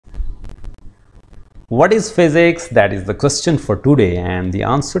What is physics? That is the question for today, and the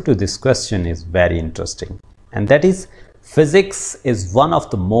answer to this question is very interesting. And that is, physics is one of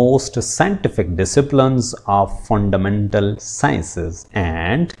the most scientific disciplines of fundamental sciences,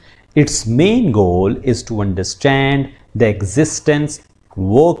 and its main goal is to understand the existence,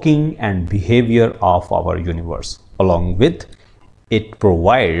 working and behavior of our universe. Along with it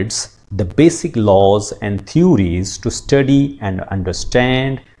provides the basic laws and theories to study and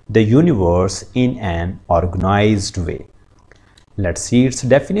understand the universe in an organized way. Let's see its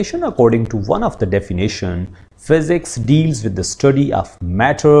definition. According to one of the definition, physics deals with the study of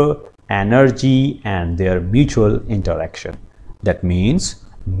matter, energy and their mutual interaction. That means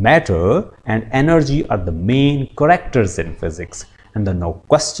matter and energy are the main characters in physics. And the now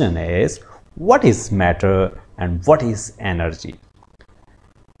question is, what is matter and what is energy?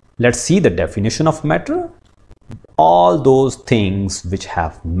 Let's see the definition of matter. All those things which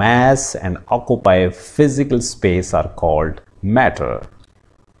have mass and occupy physical space are called matter.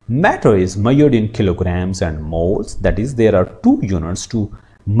 Matter is measured in kilograms and moles. That is, there are two units to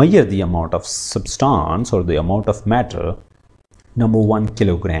measure the amount of substance or the amount of matter. Number one,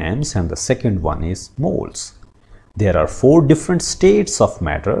 kilograms, and the second one is moles. There are four different states of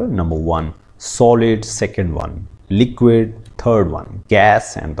matter. Number one, solid, second one, liquid, third one,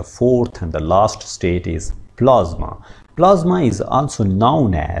 gas, and the fourth and the last state is plasma. Plasma is also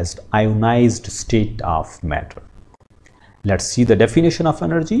known as ionized state of matter. Let's see the definition of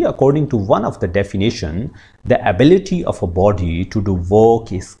energy. According to one of the definition, the ability of a body to do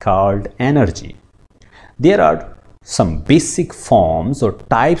work is called energy. There are some basic forms or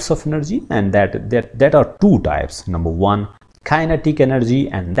types of energy, and that are two types. Number one, kinetic energy,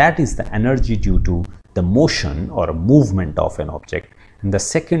 and that is the energy due to the motion or movement of an object. And the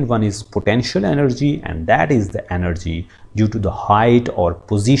second one is potential energy, and that is the energy due to the height or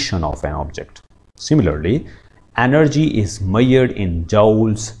position of an object. Similarly, energy is measured in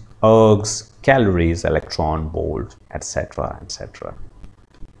joules, ergs, calories, electron volt, etc., etc.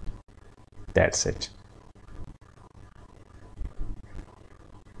 That's it.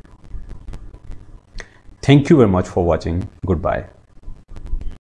 Thank you very much for watching. Goodbye.